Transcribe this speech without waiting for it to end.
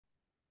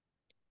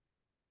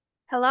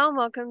Hello and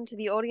welcome to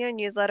the audio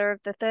newsletter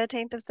of the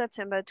 13th of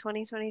September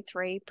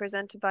 2023,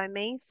 presented by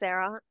me,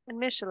 Sarah, and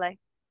Michelle.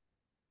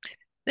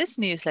 This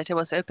newsletter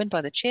was opened by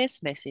the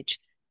Chair's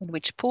message, in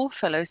which Paul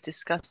Fellows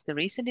discussed the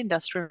recent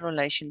industrial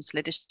relations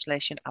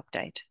legislation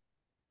update.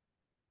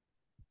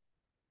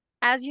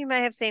 As you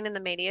may have seen in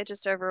the media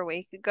just over a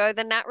week ago,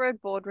 the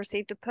NatRoad board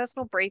received a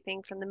personal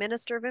briefing from the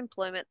Minister of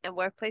Employment and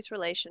Workplace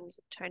Relations,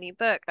 Tony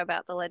Burke,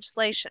 about the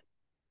legislation.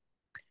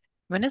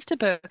 Minister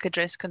Burke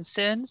addressed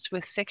concerns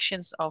with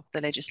sections of the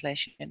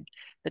legislation.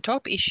 The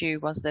top issue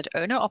was that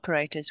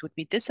owner-operators would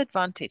be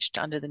disadvantaged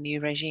under the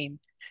new regime,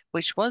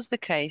 which was the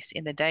case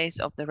in the days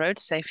of the Road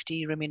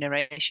Safety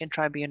Remuneration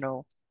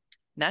Tribunal.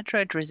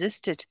 NatRoad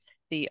resisted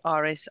the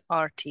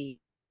RSRT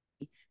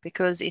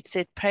because it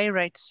set pay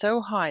rates so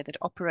high that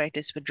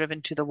operators were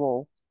driven to the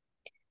wall.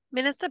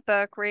 Minister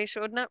Burke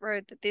reassured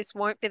NatRoad that this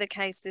won't be the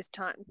case this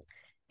time.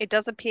 It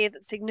does appear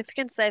that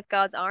significant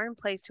safeguards are in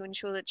place to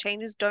ensure that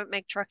changes don't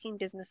make trucking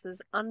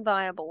businesses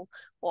unviable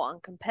or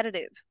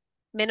uncompetitive.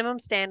 Minimum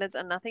standards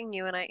are nothing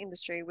new in our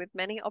industry, with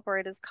many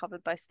operators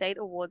covered by state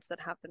awards that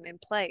have them in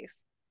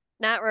place.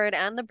 NatRoad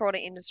and the broader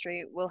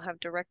industry will have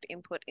direct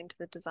input into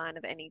the design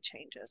of any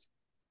changes.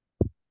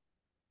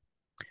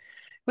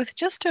 With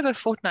just over a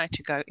fortnight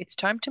to go, it's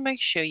time to make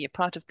sure you're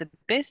part of the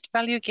best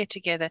value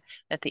get-together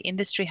that the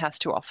industry has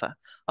to offer.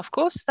 Of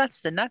course, that's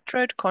the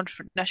NatRoad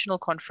National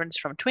Conference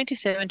from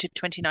 27 to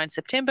 29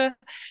 September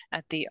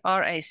at the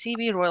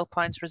RACV Royal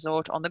Pines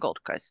Resort on the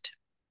Gold Coast.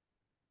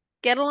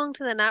 Get along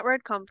to the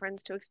NatRoad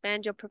conference to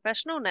expand your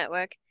professional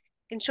network,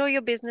 ensure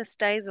your business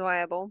stays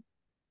viable,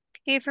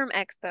 hear from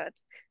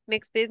experts,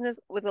 mix business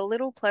with a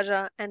little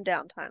pleasure and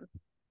downtime.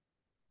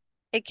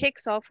 It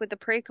kicks off with the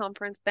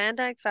pre-conference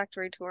Bandag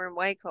Factory Tour in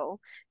Wacol,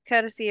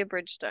 courtesy of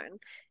Bridgestone.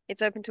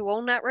 It's open to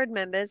all NatRoad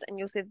members and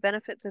you'll see the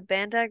benefits of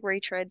Bandag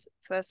retreads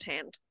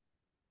firsthand.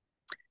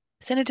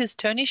 Senators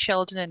Tony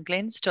Sheldon and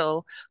Glenn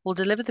Stoll will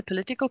deliver the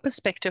political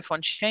perspective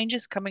on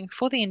changes coming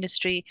for the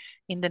industry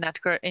in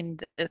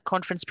the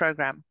conference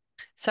program.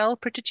 Sal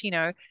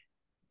Priticino,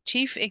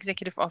 Chief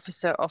Executive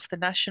Officer of the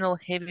National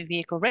Heavy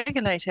Vehicle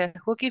Regulator,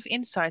 will give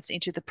insights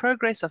into the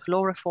progress of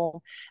law reform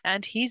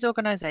and his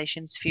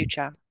organization's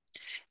future.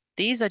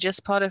 These are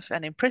just part of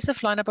an impressive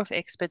lineup of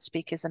expert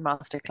speakers and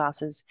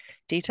masterclasses,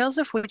 details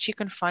of which you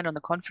can find on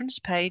the conference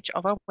page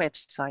of our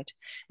website,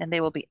 and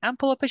there will be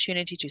ample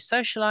opportunity to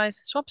socialize,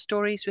 swap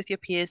stories with your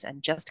peers,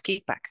 and just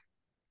kick back.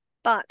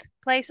 But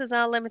places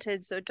are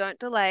limited, so don't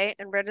delay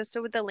and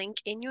register with the link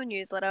in your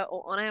newsletter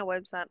or on our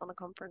website on the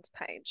conference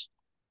page.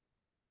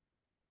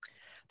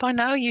 By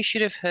now, you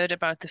should have heard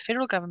about the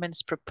federal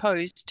government's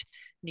proposed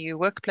new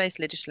workplace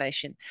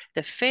legislation,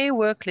 the Fair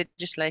Work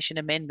Legislation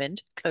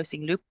Amendment,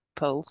 Closing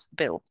Loopholes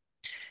Bill.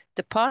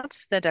 The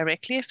parts that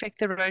directly affect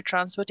the road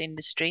transport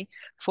industry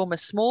form a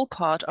small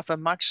part of a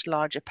much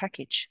larger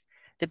package.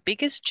 The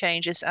biggest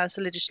changes as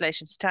the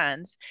legislation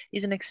stands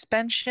is an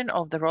expansion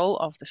of the role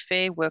of the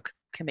Fair Work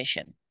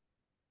Commission.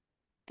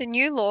 The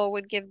new law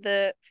would give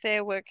the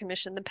Fair Work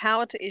Commission the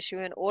power to issue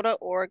an order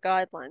or a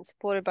guideline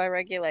supported by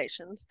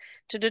regulations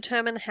to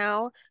determine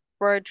how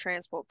road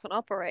transport can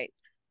operate.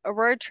 A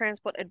road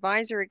transport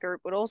advisory group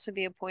would also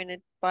be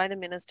appointed by the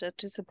minister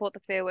to support the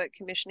Fair Work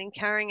Commission in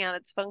carrying out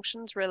its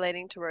functions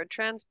relating to road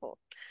transport.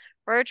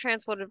 Road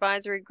transport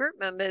advisory group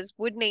members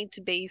would need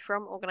to be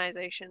from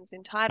organisations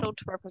entitled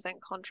to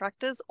represent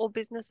contractors or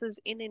businesses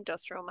in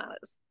industrial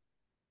matters.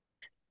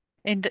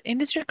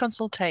 Industry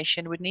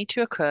consultation would need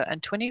to occur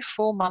and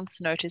 24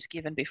 months notice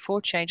given before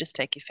changes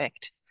take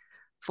effect.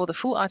 For the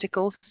full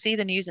article, see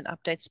the news and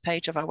updates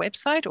page of our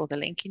website or the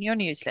link in your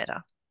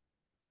newsletter.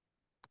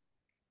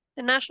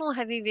 The National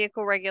Heavy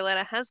Vehicle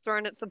Regulator has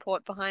thrown its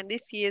support behind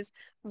this year's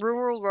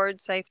Rural Road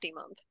Safety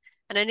Month,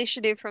 an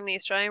initiative from the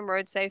Australian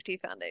Road Safety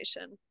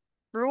Foundation.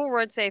 Rural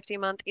Road Safety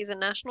Month is a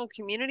national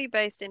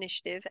community-based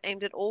initiative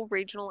aimed at all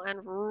regional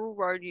and rural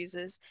road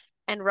users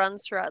and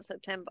runs throughout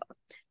September.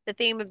 The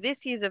theme of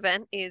this year's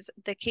event is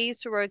 "The keys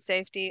to road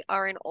safety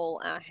are in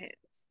all our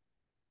hands."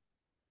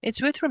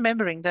 It's worth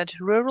remembering that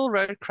rural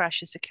road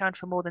crashes account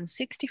for more than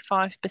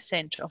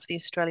 65% of the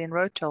Australian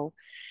road toll,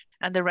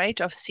 and the rate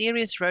of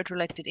serious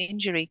road-related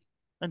injury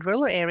in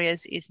rural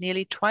areas is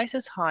nearly twice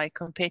as high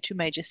compared to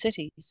major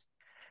cities.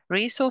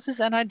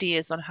 Resources and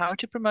ideas on how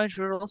to promote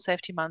Rural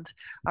Safety Month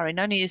are in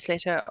our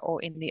newsletter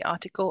or in the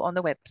article on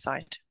the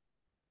website.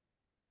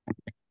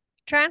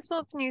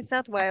 Transport for New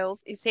South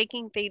Wales is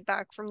seeking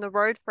feedback from the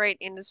road freight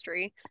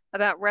industry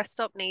about rest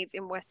stop needs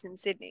in Western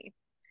Sydney.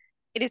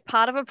 It is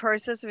part of a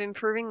process of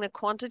improving the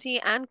quantity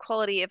and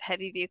quality of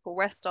heavy vehicle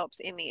rest stops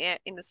in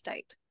the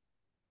state.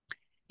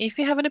 If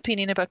you have an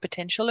opinion about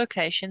potential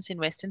locations in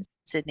Western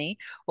Sydney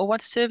or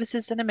what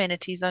services and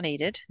amenities are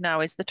needed, now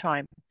is the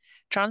time.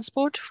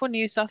 Transport for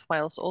New South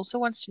Wales also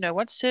wants to know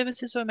what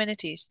services or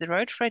amenities the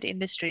road freight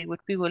industry would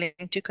be willing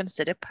to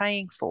consider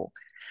paying for.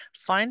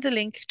 Find the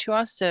link to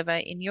our survey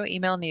in your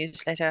email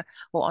newsletter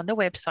or on the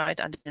website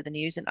under the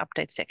News and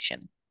Update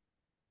section.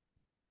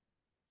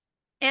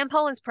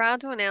 Ampol is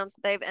proud to announce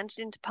that they've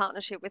entered into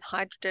partnership with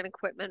hydrogen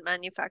equipment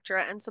manufacturer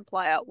and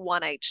supplier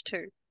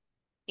 1H2.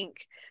 Inc.,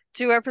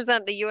 to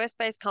represent the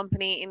US-based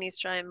company in the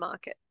Australian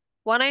market.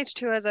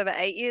 1H2 has over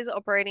 8 years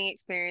operating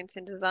experience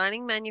in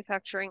designing,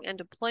 manufacturing, and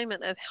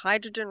deployment of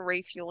hydrogen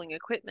refueling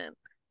equipment.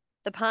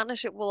 The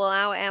partnership will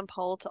allow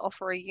Ampol to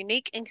offer a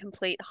unique and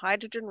complete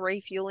hydrogen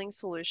refueling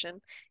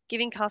solution,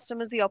 giving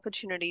customers the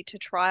opportunity to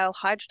trial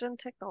hydrogen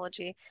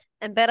technology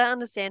and better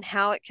understand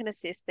how it can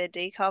assist their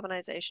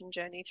decarbonisation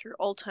journey through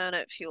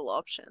alternate fuel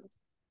options.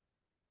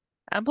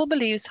 Ample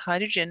believes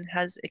hydrogen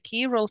has a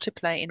key role to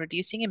play in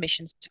reducing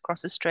emissions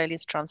across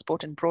Australia's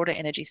transport and broader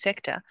energy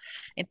sector,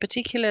 in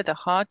particular the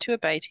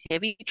hard-to-abate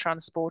heavy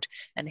transport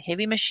and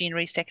heavy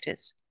machinery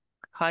sectors.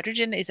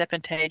 Hydrogen is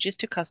advantageous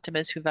to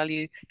customers who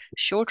value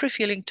short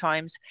refueling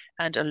times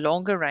and a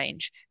longer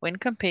range when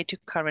compared to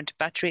current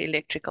battery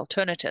electric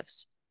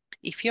alternatives.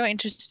 If you're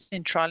interested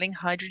in trialing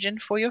hydrogen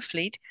for your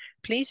fleet,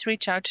 please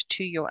reach out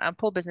to your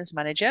Ample business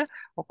manager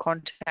or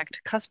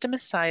contact customer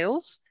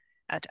sales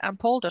at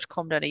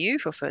ampol.com.au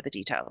for further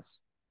details.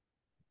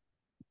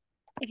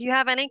 If you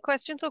have any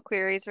questions or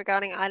queries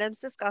regarding items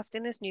discussed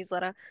in this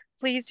newsletter,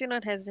 please do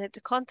not hesitate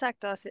to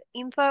contact us at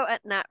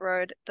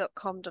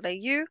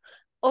info@natroad.com.au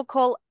or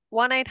call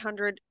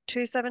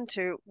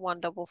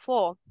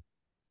 1-800-272-144.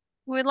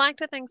 We would like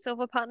to thank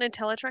Silver Partner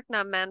Teletrack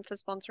Namman for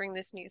sponsoring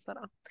this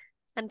newsletter.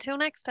 Until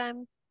next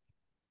time.